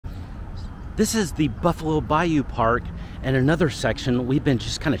This is the Buffalo Bayou Park, and another section, we've been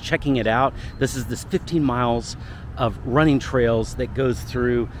just kind of checking it out. This is this 15 miles of running trails that goes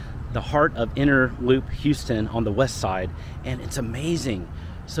through the heart of Inner Loop, Houston on the west side, and it's amazing.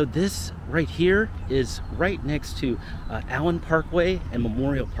 So this right here is right next to Allen Parkway and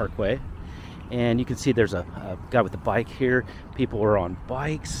Memorial Parkway. And you can see there's a guy with a bike here. People are on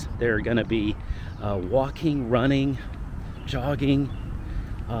bikes. They're gonna be walking, running, jogging,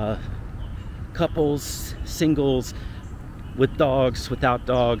 couples, singles, with dogs, without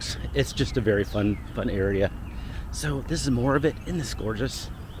dogs. It's just a very fun area. So this is more of it. Isn't this gorgeous?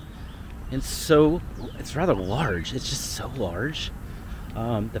 And so it's rather large. It's just so large.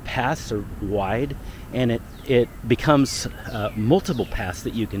 The paths are wide, and it becomes multiple paths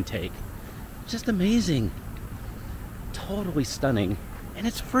that you can take. Just amazing, totally stunning, and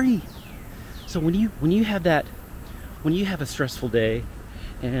it's free. So when you have a stressful day,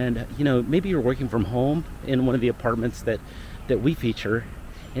 and maybe you're working from home in one of the apartments that we feature,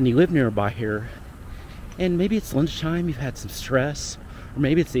 and you live nearby here, and maybe it's lunchtime, you've had some stress, or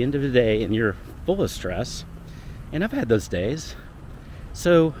maybe it's the end of the day and you're full of stress, and I've had those days,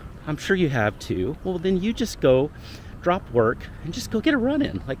 so I'm sure you have too. Well, then you just go drop work and just go get a run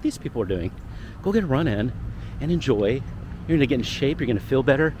in, like these people are doing. Go get a run in and enjoy. You're gonna get in shape, you're gonna feel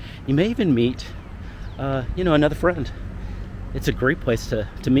better. You may even meet another friend. It's a great place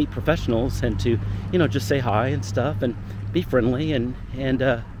to meet professionals and to just say hi and stuff and be friendly, and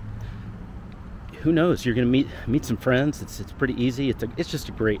who knows, you're gonna meet some friends. It's pretty easy. It's just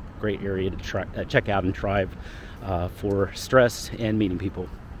a great area to check out and drive for stress and meeting people.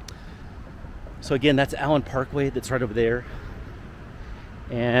 So again, that's Allen Parkway, that's right over there,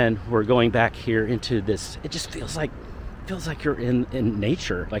 and we're going back here into this. It just feels like you're in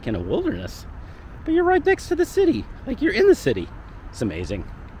nature, like in a wilderness, but you're right next to the city, like you're in the city. It's amazing.